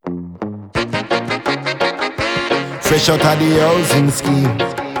fresh out of the housing scheme.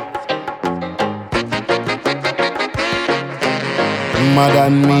 Mad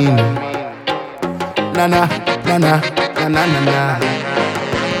and mean. Na na na na na na na na.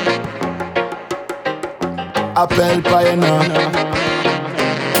 Appel pioneer.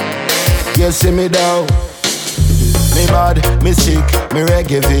 You see me down. Me bad, me sick, me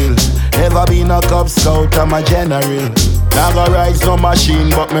Reggaeville. Never been a Cub Scout, I'm a general. Never rise no machine,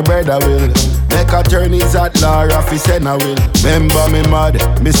 but me brother will. Make a turn is at law, office and I will. Remember me mad,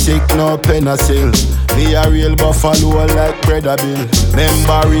 me sick, no penicillin. Me a real buffalo like brother Bill.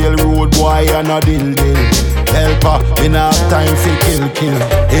 Remember real road boy and a dill. Helper, me not have time for kill.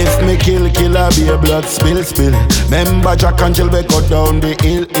 If me kill, I be a blood spill. Remember Jack and Jill, we go down the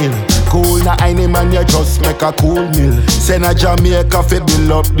hill. Cool na any man, you just make a cool meal. Send a Jamaica fi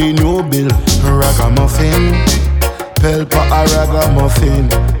build up the new bill. Ragamuffin, Pelpa a ragamuffin.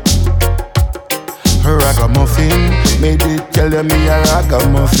 Ragamuffin, made it tell you me a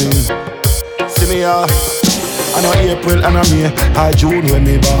ragamuffin. See me ah, I know April and I May, I June when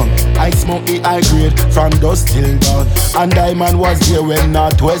me born. I smoke the high grade from dusk till dawn. And Diamond was there when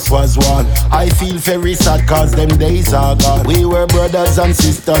Northwest was one. I feel very sad cause them days are gone. We were brothers and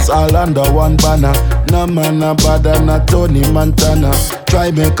sisters all under one banner. No man a bother, not Tony Montana.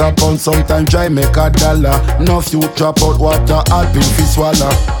 Try make a pound, sometime try make a dollar. No future out water, I'll be fi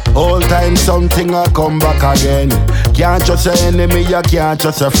swallow. All time something I come back again. Can't trust your enemy, you can't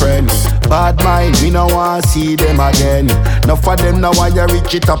trust your friend. Bad mind, we no want see them again. Enough of them now want you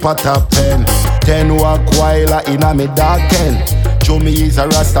reach it up a top 10. 10 walk while in a me dark pen. Show me is a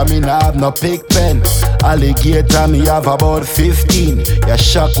rasta, me nah have no big pen. Alligator, me have about 15. You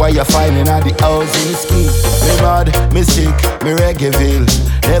shocked why you finding at the housing scheme. Me mad, me sick, me Reggaeville.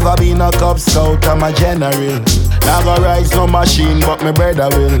 Never been a Cub Scout, I'm a general. Never rise no machine, but me brother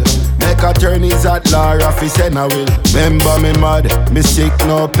will. Make a turn is at law, office and I will. Remember me mad, me sick,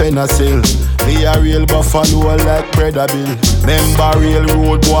 no penicillin. Me a real buffalo like brother Bill. Remember real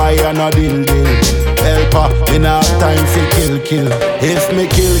road boy and a dill. Helper, me not have time for kill. If me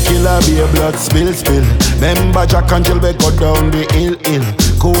kill, I be a blood spill. Remember Jack and Jill, we go down the hill.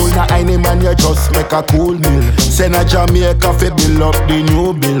 Cool na any man, you just make a cool meal. Send a Jamaica fi build up the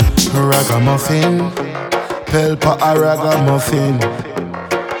new bill. Ragamuffin, Pelpa a ragamuffin.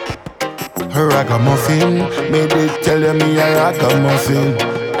 Ragamuffin, made it tell you me a ragamuffin.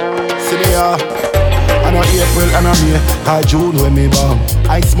 See me ah, I know April and I May, I June when me born.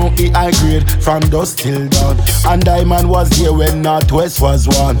 I smoke the high grade from dusk till dawn. And Diamond was there when Northwest was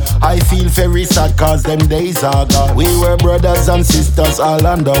one. I feel very sad cause them days are gone. We were brothers and sisters all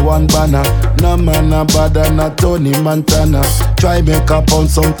under one banner. No man a bother, not Tony Montana. Try make a pound,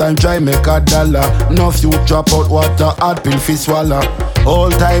 sometime try make a dollar. No future out water, hard pill fi swallow.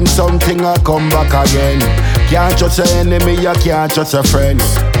 All time something I come back again. Can't trust your enemy, you can't trust your friend.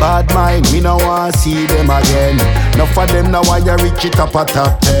 Bad mind, we no want see them again. Enough of them now want you reach it up a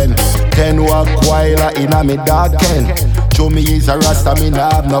top 10. 10 walk while in a me dark pen. Show me is a rasta, me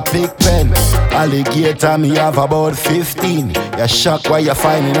nah have no big pen. Alligator, me have about 15. You shocked why you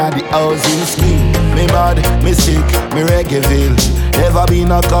finding at the housing scheme. Me mad, me sick, me Reggaeville. Never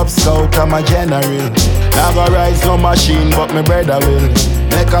been a Cub Scout, I'm a general. Never rise no machine, but me brother will.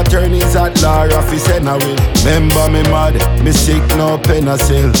 Make a turn is at law, office and I will. Remember me mad, me sick, no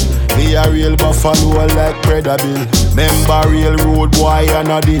penicillin. Me a real buffalo like brother Bill. Remember real road boy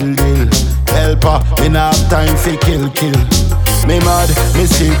and a dill. Helper, me not have time for kill. Me mad, me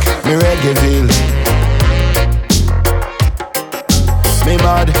sick, me Reggaeville. Me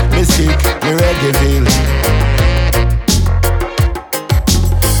mad, me sick, me Reggaeville.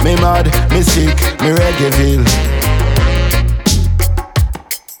 Me mad, me sick, me Reggaeville.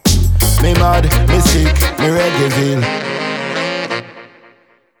 Me mad, me sick, me Reggaeville.